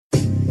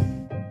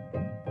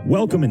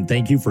Welcome and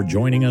thank you for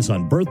joining us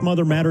on Birth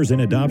Mother Matters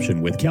in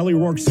Adoption with Kelly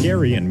Rourke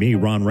Scary and me,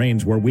 Ron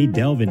Rains, where we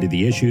delve into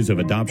the issues of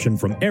adoption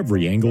from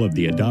every angle of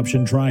the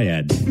adoption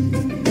triad.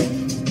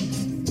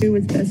 Do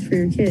what's best for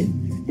your kid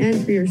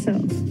and for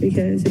yourself,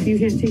 because if you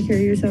can't take care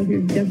of yourself,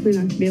 you're definitely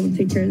not going to be able to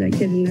take care of that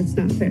kid, and that's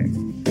not fair.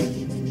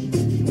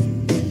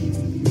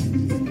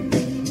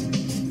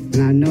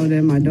 And I know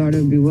that my daughter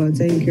will be well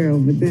taken care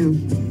of with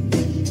them.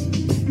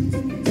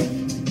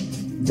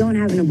 Don't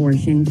have an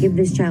abortion. Give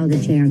this child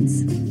a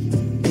chance.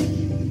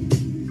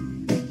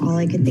 All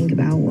I could think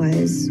about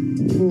was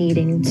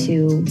needing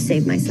to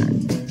save my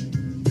son.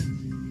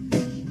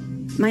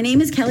 My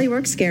name is Kelly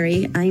Rourke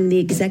Scary. I am the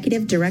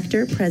Executive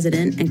Director,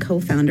 President, and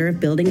co-founder of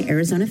Building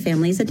Arizona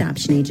Families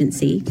Adoption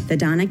Agency, the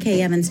Donna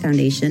K. Evans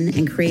Foundation,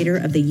 and creator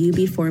of the You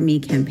Before Me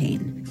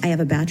campaign. I have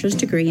a bachelor's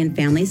degree in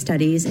family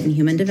studies and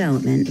human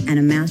development and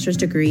a master's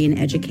degree in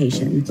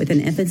education with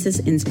an emphasis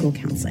in school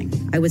counseling.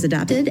 I was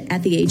adopted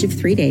at the age of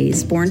 3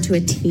 days, born to a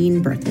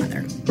teen birth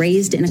mother,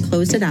 raised in a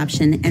closed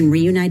adoption, and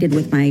reunited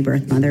with my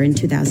birth mother in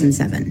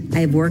 2007. I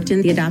have worked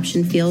in the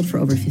adoption field for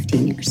over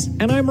 15 years.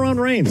 And I'm Ron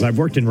Rains. I've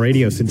worked in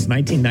radio since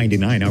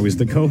 1999. I was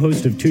the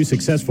co-host of 2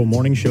 successful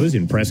morning shows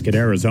in Prescott,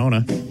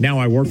 Arizona. Now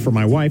I work for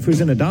my wife,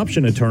 who's an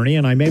adoption attorney,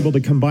 and I'm able to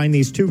combine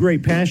these two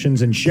great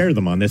passions and share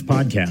them on this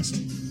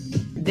podcast.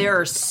 There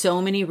are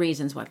so many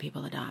reasons why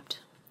people adopt.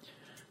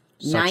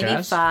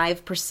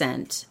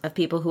 95% of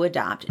people who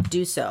adopt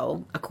do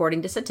so,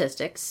 according to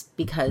statistics,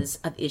 because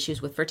of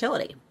issues with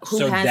fertility.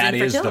 So that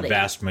is the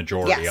vast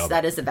majority of it. Yes,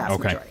 that is the vast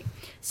majority.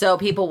 So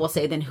people will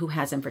say, then who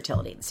has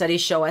infertility?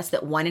 Studies show us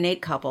that 1 in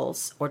 8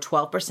 couples, or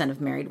 12%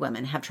 of married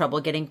women, have trouble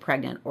getting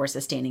pregnant or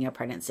sustaining a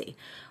pregnancy,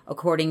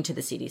 according to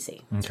the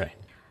CDC. Okay.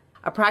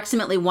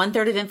 Approximately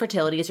 1/3 of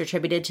infertility is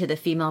attributed to the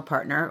female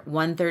partner,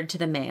 1/3 to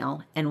the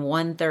male, and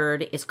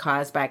 1/3 is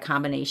caused by a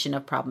combination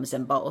of problems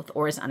in both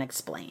or is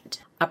unexplained.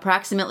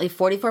 Approximately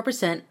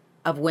 44%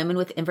 of women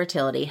with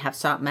infertility have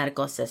sought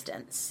medical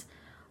assistance.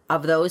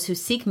 Of those who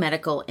seek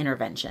medical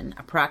intervention,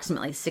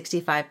 approximately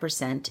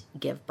 65%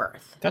 give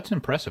birth. That's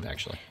impressive,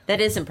 actually. That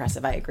is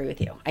impressive. I agree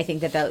with you. I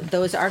think that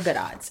those are good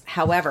odds.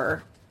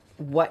 However,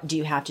 what do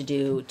you have to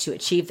do to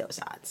achieve those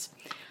odds?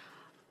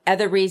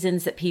 Other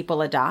reasons that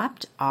people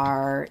adopt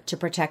are to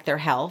protect their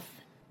health.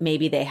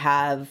 Maybe they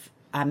have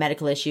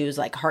medical issues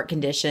like heart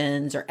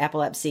conditions or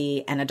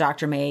epilepsy, and a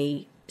doctor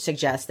may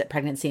suggest that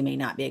pregnancy may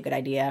not be a good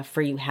idea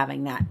for you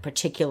having that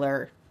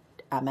particular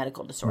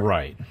medical disorder.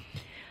 Right.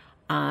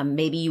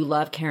 Maybe you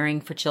love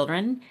caring for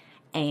children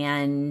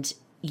and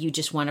you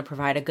just want to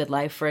provide a good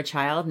life for a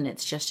child and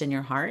it's just in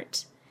your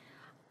heart.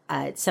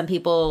 Some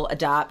people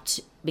adopt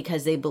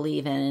because they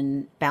believe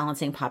in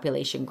balancing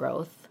population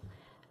growth.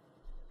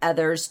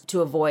 Others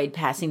to avoid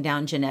passing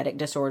down genetic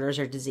disorders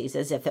or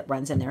diseases if it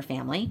runs in their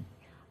family.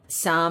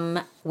 Some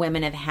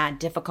women have had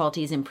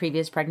difficulties in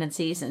previous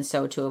pregnancies, and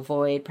so to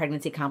avoid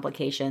pregnancy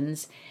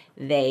complications,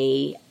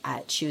 they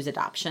choose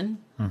adoption.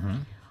 Mm-hmm.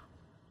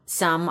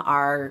 Some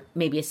are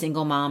maybe a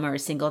single mom or a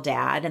single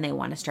dad, and they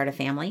want to start a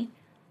family.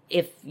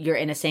 If you're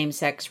in a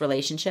same-sex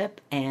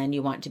relationship and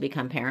you want to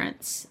become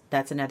parents,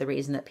 that's another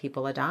reason that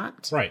people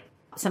adopt. Right.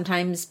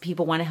 Sometimes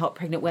people want to help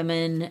pregnant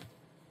women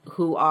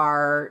who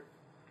are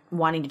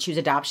wanting to choose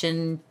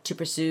adoption to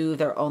pursue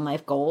their own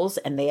life goals,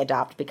 and they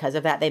adopt because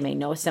of that. They may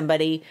know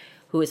somebody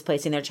who is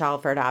placing their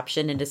child for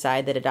adoption and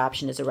decide that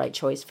adoption is the right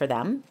choice for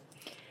them.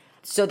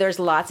 So there's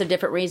lots of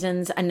different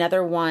reasons.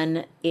 Another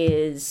one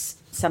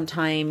is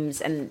sometimes,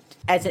 and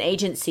as an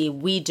agency,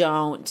 we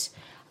don't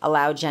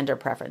allow gender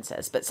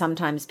preferences, but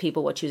sometimes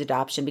people will choose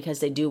adoption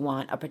because they do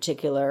want a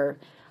particular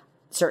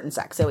certain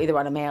sex. So either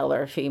want a male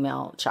or a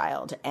female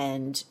child,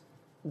 and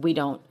we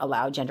don't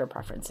allow gender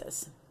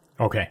preferences.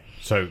 Okay,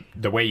 so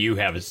the way you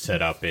have it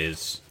set up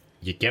is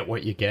you get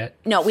what you get?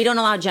 No, we don't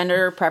allow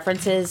gender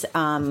preferences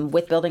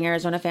with Building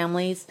Arizona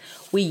Families.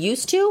 We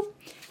used to,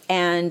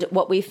 and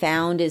what we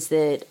found is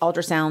that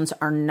ultrasounds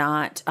are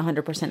not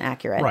 100%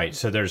 accurate. Right,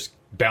 so there's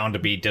bound to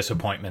be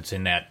disappointments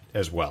in that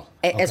as well.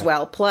 As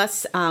well.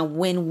 Plus,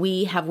 when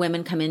we have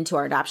women come into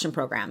our adoption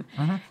program,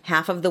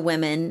 half of the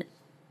women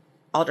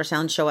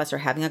ultrasounds show us are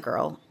having a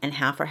girl and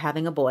half are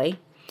having a boy.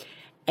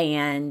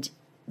 And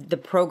the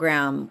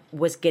program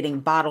was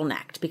getting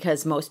bottlenecked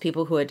because most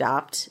people who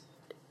adopt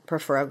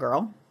prefer a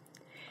girl.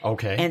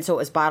 Okay. And so it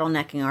was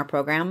bottlenecking our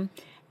program.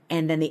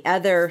 And then the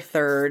other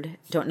third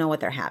don't know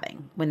what they're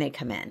having when they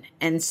come in.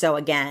 And so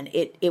again,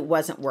 it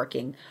wasn't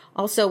working.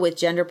 Also with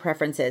gender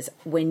preferences,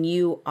 when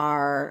you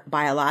are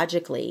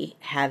biologically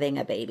having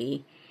a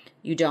baby,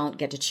 you don't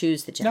get to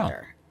choose the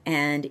gender. No.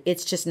 And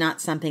it's just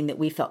not something that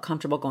we felt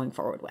comfortable going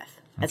forward with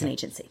as an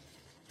agency.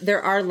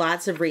 There are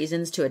lots of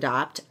reasons to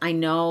adopt. I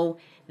know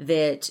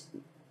that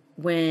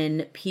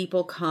when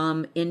people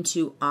come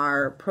into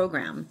our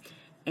program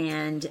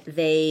and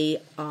they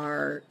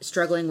are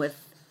struggling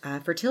with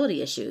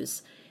fertility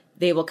issues,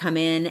 they will come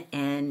in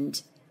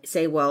and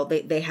say, well,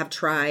 they have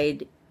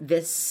tried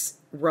this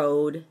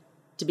road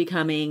to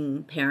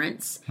becoming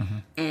parents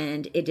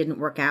and it didn't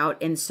work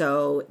out. And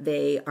so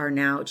they are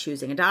now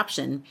choosing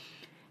adoption.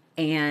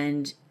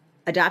 And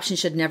adoption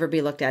should never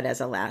be looked at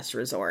as a last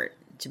resort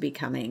to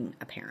becoming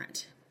a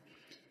parent.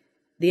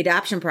 The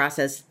adoption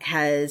process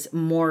has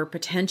more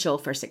potential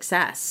for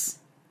success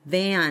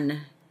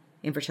than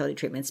infertility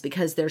treatments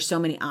because there's so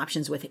many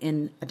options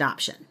within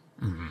adoption.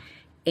 Mm-hmm.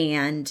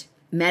 And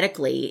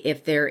medically,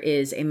 if there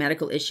is a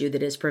medical issue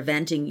that is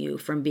preventing you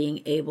from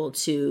being able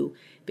to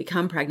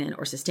become pregnant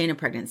or sustain a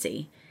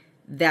pregnancy,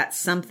 that's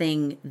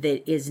something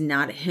that is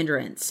not a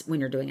hindrance when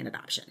you're doing an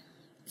adoption.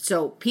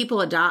 So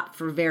people adopt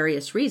for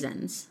various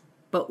reasons,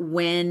 but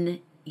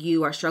when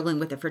you are struggling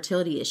with a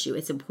fertility issue,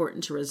 it's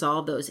important to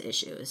resolve those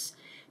issues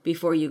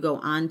before you go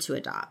on to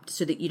adopt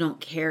so that you don't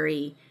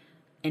carry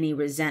any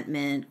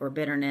resentment or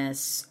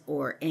bitterness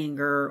or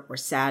anger or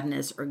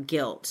sadness or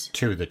guilt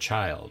to the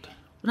child.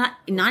 Not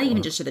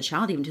even just to the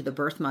child, even to the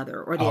birth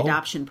mother or the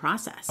adoption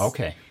process.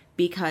 Okay.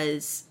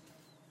 Because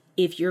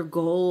if your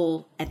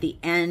goal at the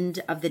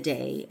end of the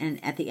day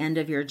and at the end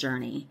of your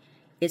journey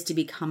is to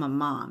become a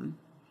mom,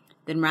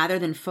 then rather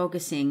than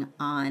focusing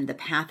on the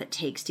path it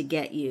takes to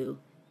get you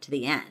to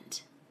the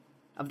end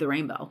of the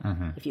rainbow,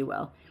 if you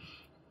will,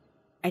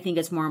 I think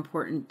it's more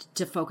important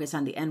to focus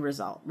on the end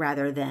result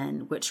rather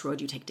than which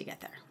road you take to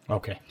get there.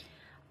 Okay.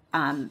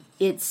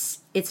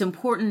 It's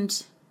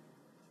important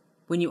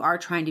when you are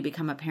trying to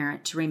become a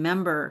parent to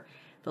remember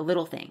the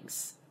little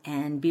things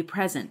and be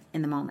present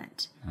in the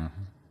moment.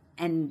 Mm-hmm.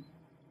 And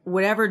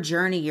whatever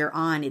journey you're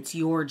on, it's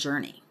your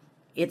journey.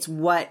 It's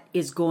what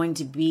is going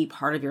to be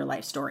part of your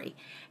life story.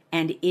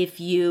 And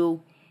if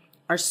you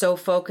are so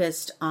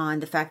focused on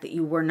the fact that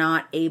you were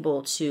not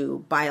able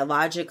to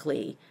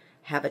biologically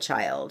have a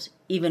child,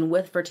 even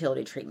with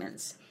fertility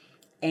treatments,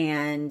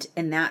 and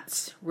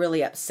that's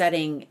really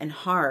upsetting and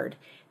hard,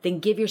 then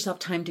give yourself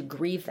time to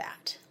grieve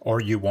that. Or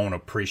you won't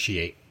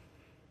appreciate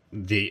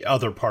the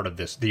other part of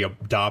this, the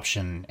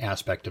adoption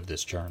aspect of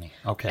this journey.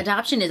 Okay.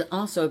 Adoption is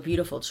also a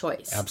beautiful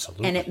choice.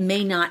 Absolutely. And it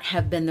may not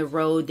have been the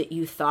road that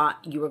you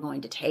thought you were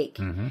going to take.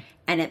 Mm-hmm.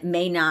 And it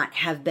may not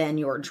have been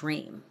your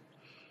dream.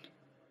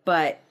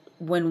 But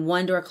when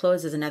one door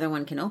closes, another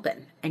one can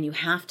open. And you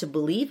have to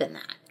believe in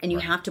that. And you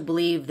have to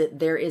believe that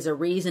there is a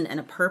reason and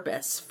a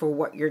purpose for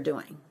what you're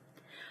doing.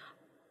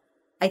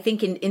 I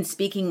think in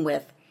speaking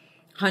with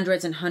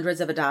hundreds and hundreds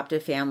of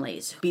adoptive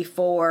families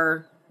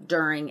before,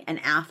 during, and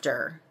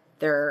after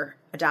their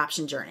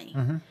adoption journey,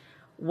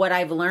 what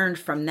I've learned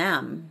from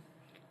them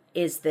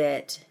is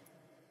that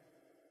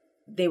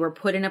they were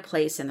put in a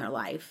place in their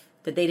life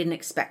that they didn't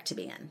expect to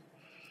be in.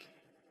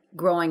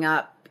 Growing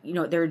up,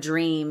 their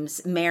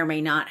dreams may or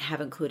may not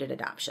have included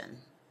adoption.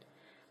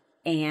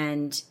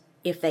 And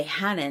if they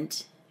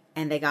hadn't,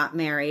 and they got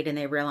married and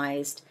they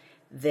realized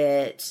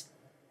that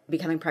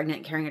becoming pregnant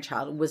and carrying a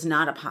child was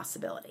not a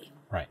possibility,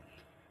 right,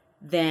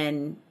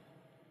 then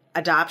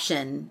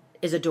adoption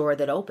is a door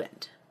that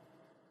opened.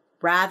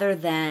 Rather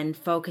than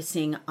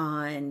focusing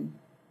on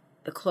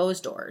the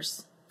closed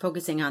doors,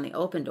 focusing on the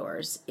open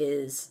doors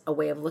is a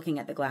way of looking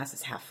at the glass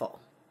as half full.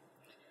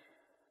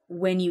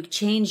 When you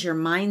change your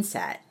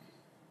mindset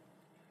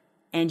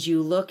and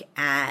you look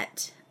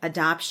at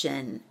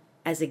adoption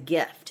as a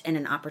gift and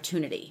an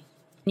opportunity,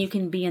 you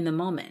can be in the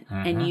moment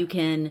and you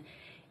can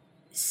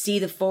see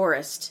the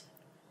forest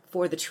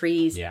for the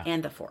trees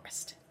and the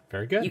forest.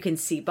 Very good. You can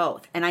see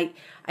both. And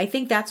I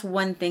think that's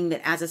one thing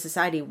that as a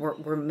society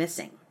we're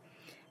missing.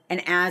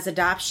 And as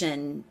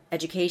adoption,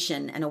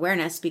 education, and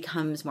awareness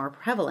becomes more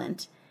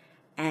prevalent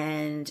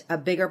and a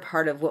bigger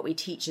part of what we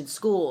teach in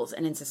schools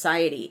and in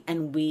society,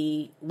 and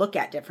we look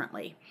at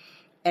differently.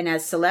 And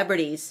as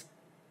celebrities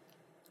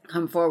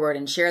come forward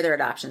and share their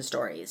adoption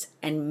stories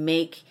and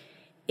make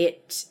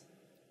it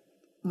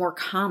more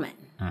common,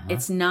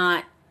 it's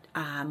not,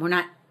 we're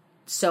not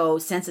so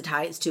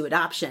sensitized to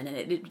adoption, and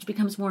it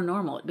becomes more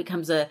normal. It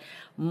becomes a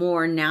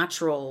more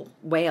natural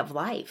way of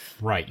life.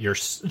 Right. You're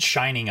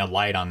shining a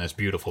light on this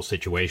beautiful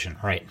situation.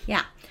 Right.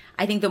 Yeah.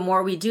 I think the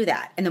more we do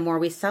that and the more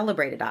we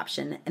celebrate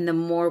adoption and the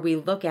more we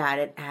look at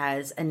it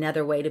as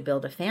another way to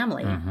build a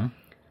family,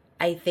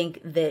 I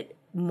think that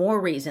more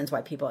reasons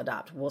why people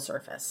adopt will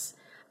surface.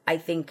 I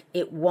think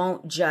it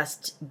won't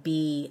just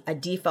be a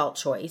default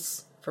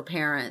choice for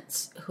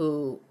parents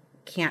who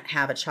can't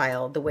have a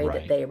child the way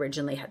that they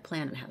originally had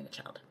planned on having a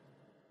child.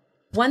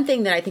 One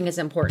thing that I think is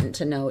important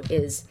to note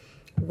is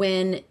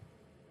when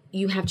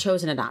you have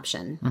chosen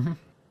adoption,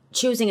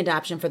 choosing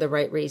adoption for the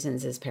right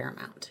reasons is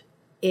paramount.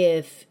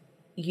 If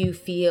you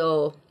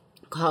feel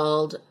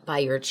called by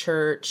your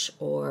church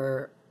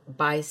or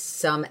by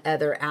some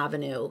other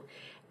avenue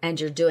and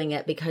you're doing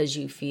it because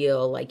you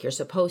feel like you're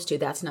supposed to,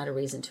 that's not a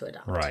reason to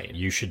adopt. Right.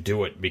 You should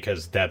do it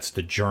because that's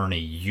the journey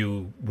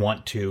you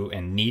want to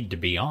and need to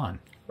be on.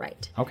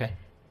 Right. Okay.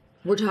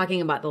 We're talking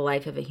about the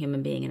life of a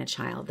human being and a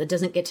child that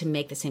doesn't get to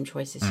make the same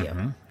choice as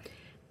you.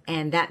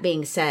 And that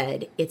being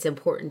said, it's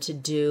important to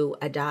do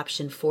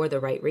adoption for the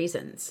right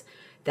reasons.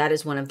 That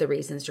is one of the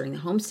reasons during the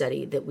home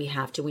study that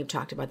we've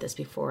talked about this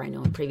before, I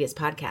know in previous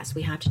podcasts,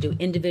 we have to do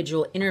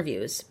individual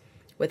interviews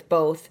with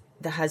both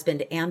the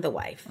husband and the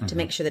wife to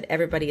make sure that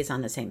everybody is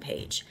on the same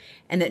page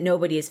and that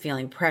nobody is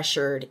feeling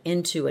pressured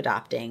into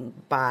adopting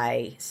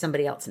by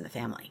somebody else in the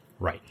family.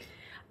 Right.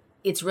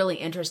 it's really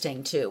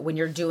interesting too when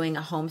you're doing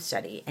a home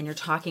study and you're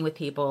talking with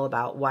people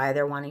about why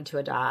they're wanting to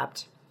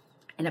adopt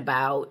and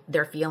about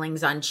their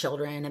feelings on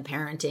children and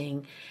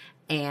parenting.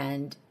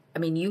 And I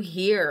mean, you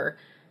hear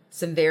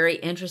some very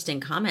interesting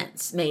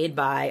comments made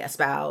by a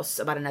spouse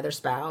about another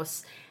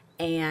spouse.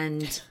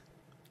 And,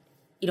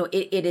 you know,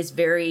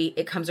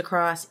 it comes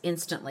across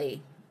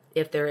instantly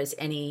if there is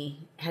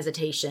any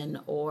hesitation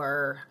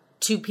or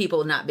two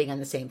people not being on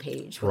the same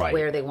page with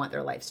where they want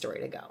their life story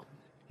to go.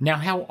 Now,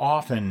 how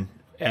often,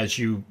 as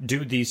you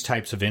do these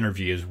types of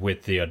interviews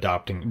with the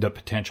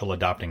potential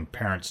adopting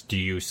parents, do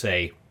you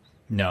say,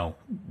 no,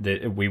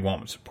 that we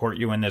won't support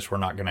you in this, we're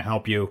not going to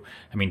help you?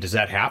 I mean, does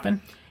that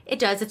happen? It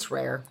does. It's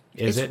rare.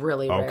 Is it? It's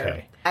really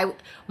rare. Okay.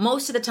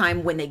 Most of the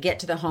time when they get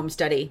to the home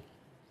study,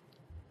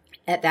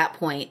 at that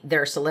point,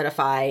 they're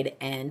solidified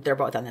and they're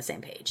both on the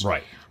same page.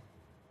 Right.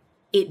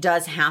 It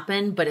does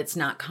happen, but it's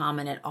not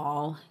common at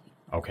all.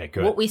 Okay,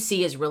 good. What we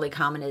see is really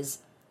common is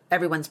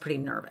everyone's pretty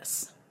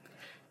nervous.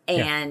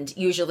 And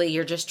usually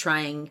you're just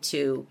trying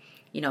to,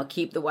 you know,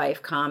 keep the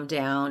wife calm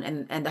down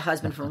and the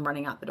husband from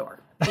running out the door.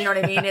 You know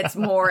what I mean? It's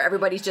more,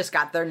 everybody's just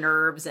got their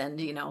nerves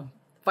and, you know,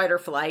 fight or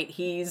flight.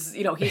 He's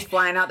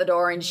flying out the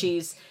door and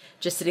she's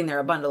just sitting there,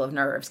 a bundle of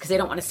nerves, because they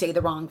don't want to say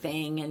the wrong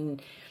thing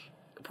and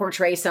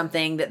portray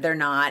something that they're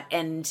not.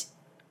 And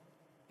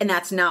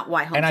that's not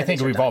why home. And I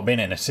think we've all been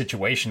in a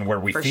situation where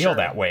we feel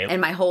that way.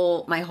 And my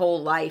whole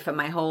life and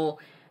my whole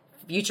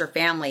future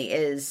family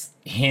is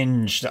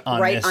hinged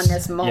on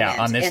this moment.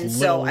 Yeah, on this and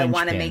so I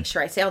want to linchpin. make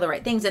sure I say all the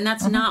right things. And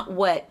that's not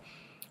what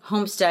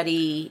home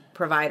study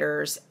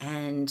providers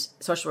and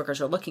social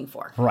workers are looking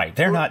for. Right.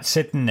 They're not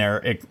sitting there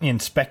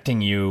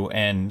inspecting you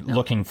and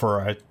looking for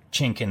a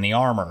chink in the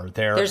armor.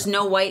 There's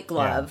no white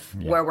glove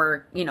where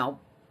we're, you know,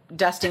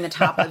 dusting the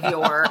top of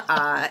your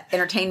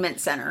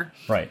entertainment center.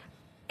 Right.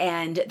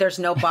 And there's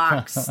no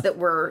box that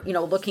we're, you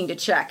know, looking to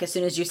check. As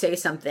soon as you say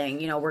something,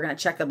 you know, we're going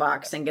to check the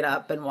box and get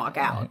up and walk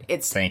out.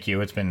 Thank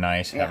you. It's been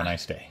nice. Have a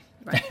nice day.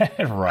 Right.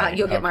 Right.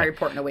 You'll get my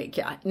report in a week.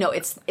 Yeah. No,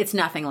 it's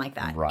nothing like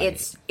that.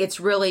 Right. It's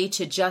really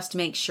to just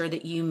make sure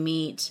that you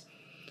meet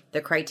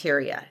the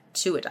criteria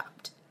to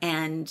adopt.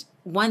 And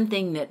one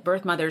thing that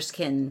birth mothers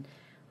can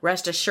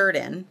rest assured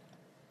in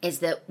is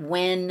that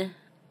when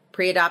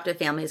pre-adoptive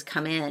families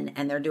come in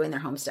and they're doing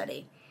their home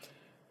study,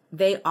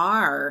 they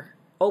are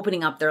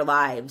opening up their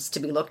lives to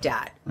be looked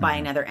at by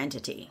another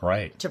entity.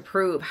 Right. To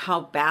prove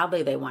how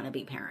badly they want to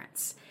be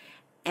parents.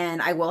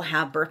 And I will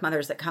have birth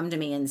mothers that come to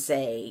me and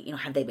say, you know,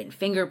 have they been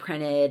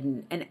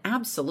fingerprinted? And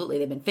absolutely,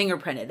 they've been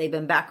fingerprinted. They've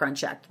been background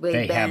checked.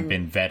 They have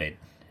been vetted.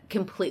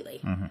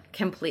 Completely.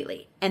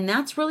 Completely. And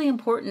that's really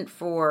important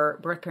for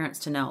birth parents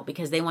to know,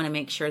 because they want to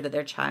make sure that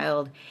their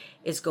child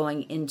is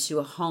going into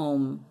a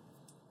home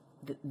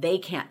that they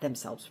can't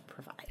themselves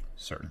provide.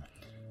 Certainly.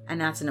 And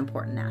that's an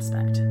important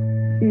aspect.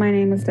 My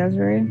name is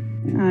Desiree.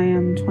 I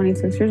am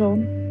 26 years old.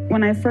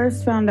 When I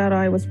first found out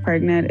I was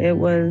pregnant, it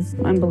was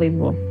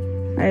unbelievable.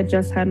 I had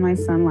just had my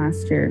son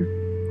last year,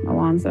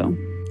 Alonzo,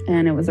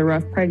 and it was a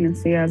rough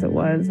pregnancy as it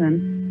was.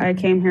 And I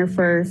came here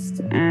first,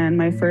 and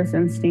my first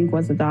instinct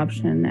was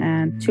adoption.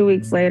 And 2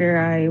 weeks later,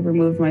 I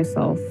removed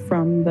myself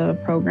from the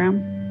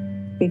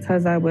program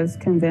because I was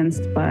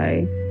convinced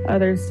by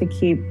others to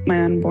keep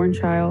my unborn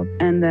child.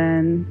 And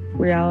then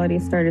reality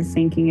started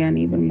sinking in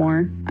even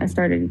more. I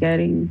started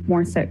getting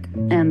more sick,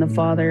 and the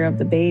father of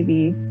the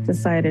baby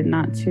decided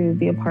not to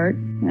be a part,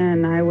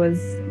 and I was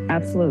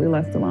absolutely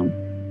left alone.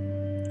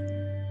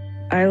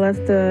 I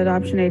left the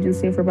adoption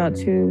agency for about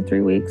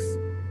 2-3 weeks,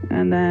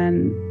 and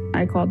then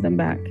I called them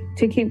back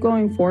to keep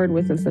going forward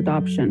with this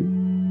adoption.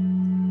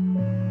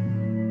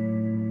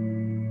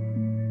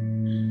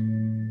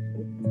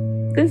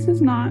 This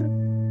is not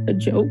a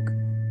joke.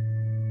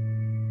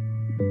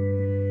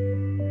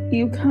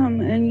 You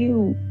come and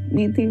you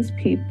meet these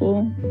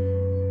people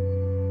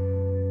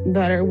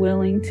that are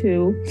willing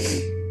to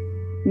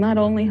not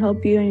only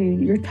help you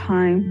in your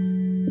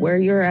time where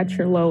you're at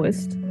your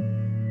lowest,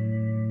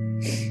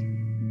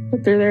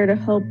 but they're there to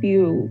help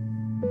you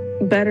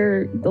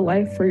better the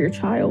life for your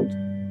child.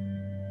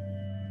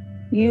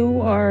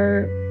 You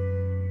are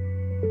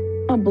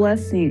a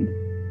blessing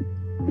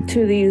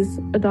to these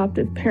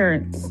adoptive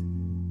parents,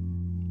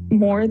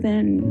 more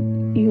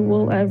than you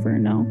will ever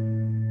know.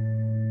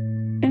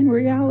 In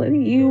reality,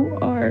 you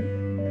are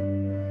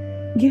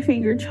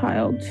giving your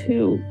child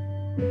to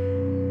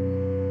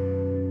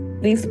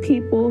these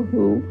people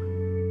who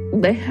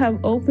they have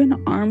open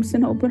arms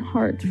and open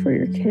hearts for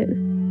your kid.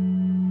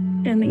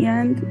 In the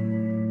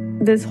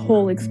end, this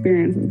whole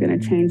experience is going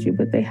to change you,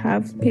 but they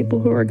have people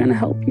who are going to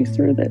help you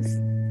through this.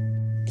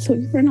 So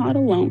you're not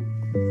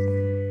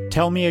alone.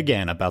 Tell Me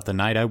Again About the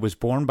Night I Was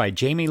Born by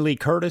Jamie Lee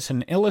Curtis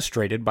and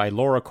illustrated by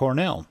Laura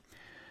Cornell.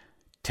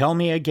 Tell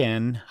me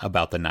again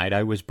about the night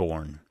I was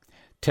born.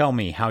 Tell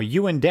me how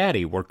you and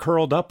Daddy were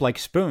curled up like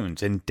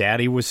spoons and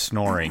Daddy was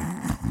snoring.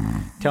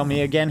 Tell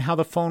me again how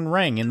the phone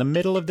rang in the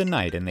middle of the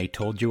night and they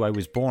told you I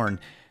was born.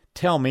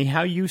 Tell me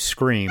how you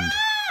screamed.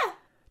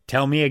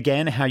 Tell me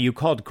again how you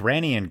called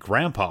Granny and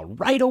Grandpa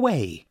right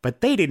away,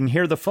 but they didn't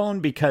hear the phone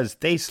because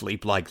they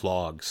sleep like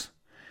logs.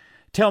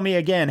 Tell me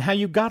again how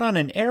you got on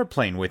an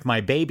airplane with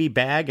my baby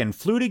bag and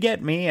flew to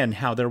get me, and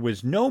how there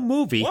was no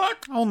movie.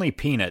 What? Only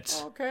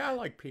Peanuts. Okay, I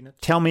like Peanuts.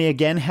 Tell me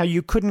again how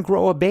you couldn't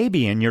grow a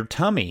baby in your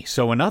tummy,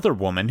 so another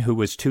woman who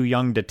was too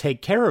young to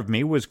take care of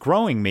me was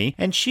growing me,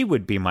 and she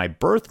would be my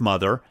birth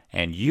mother,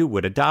 and you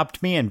would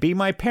adopt me and be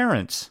my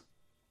parents.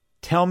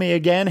 Tell me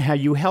again how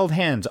you held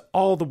hands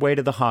all the way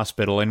to the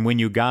hospital, and when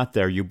you got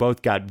there, you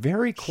both got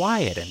very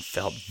quiet and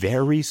felt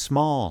very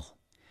small.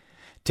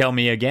 Tell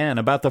me again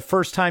about the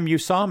first time you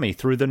saw me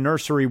through the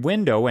nursery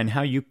window and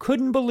how you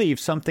couldn't believe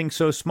something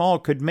so small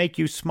could make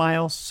you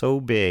smile so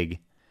big.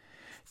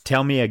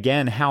 Tell me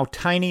again how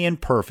tiny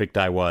and perfect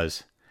I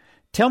was.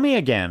 Tell me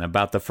again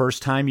about the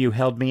first time you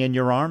held me in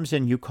your arms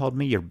and you called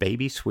me your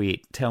baby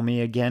sweet. Tell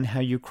me again how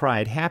you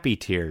cried happy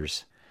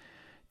tears.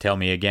 Tell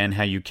me again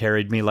how you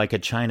carried me like a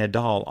china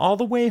doll all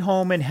the way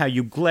home and how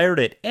you glared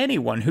at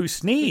anyone who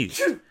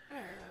sneezed.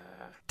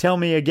 Tell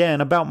me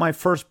again about my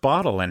first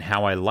bottle and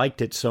how I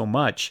liked it so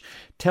much.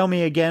 Tell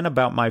me again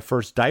about my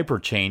first diaper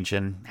change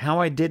and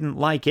how I didn't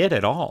like it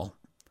at all.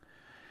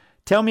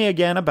 Tell me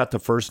again about the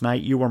first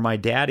night you were my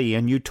daddy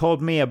and you told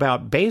me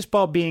about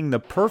baseball being the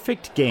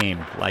perfect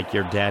game like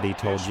your daddy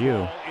told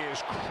you.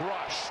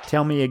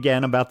 Tell me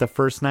again about the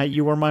first night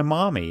you were my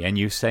mommy and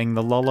you sang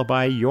the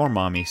lullaby your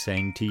mommy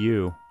sang to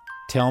you.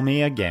 Tell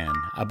me again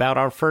about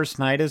our first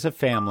night as a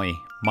family.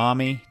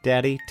 Mommy,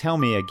 Daddy, tell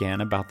me again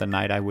about the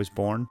night I was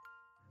born.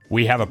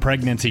 We have a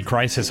pregnancy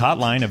crisis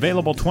hotline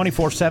available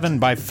 24/7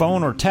 by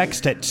phone or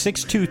text at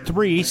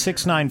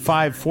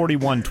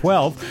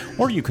 623-695-4112,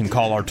 or you can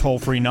call our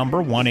toll-free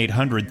number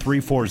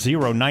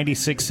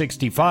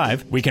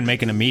 1-800-340-9665. We can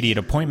make an immediate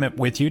appointment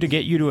with you to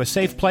get you to a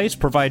safe place,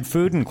 provide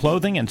food and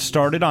clothing, and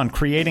started on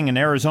creating an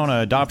Arizona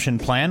adoption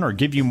plan or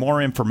give you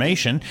more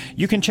information.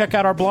 You can check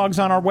out our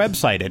blogs on our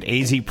website at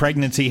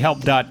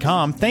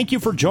azpregnancyhelp.com. Thank you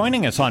for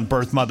joining us on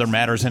Birth, Mother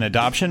Matters, and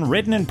Adoption,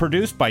 written and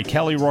produced by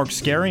Kelly Rourke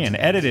Scary and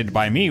edited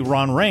by me,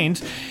 Ron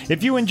Rains.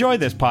 If you enjoy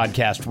this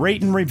podcast,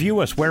 rate and review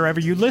us wherever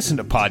you listen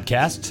to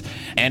podcasts.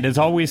 And as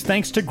always,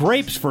 thanks to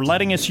Grapes for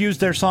letting us use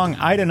their song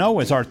I Don't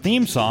Know as our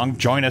theme song.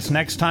 Join us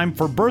next time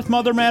for Birth,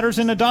 Mother Matters,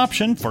 and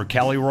Adoption. For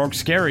Kelly Rourke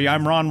Scary,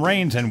 I'm Ron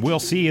Rains, and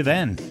we'll see you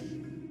then.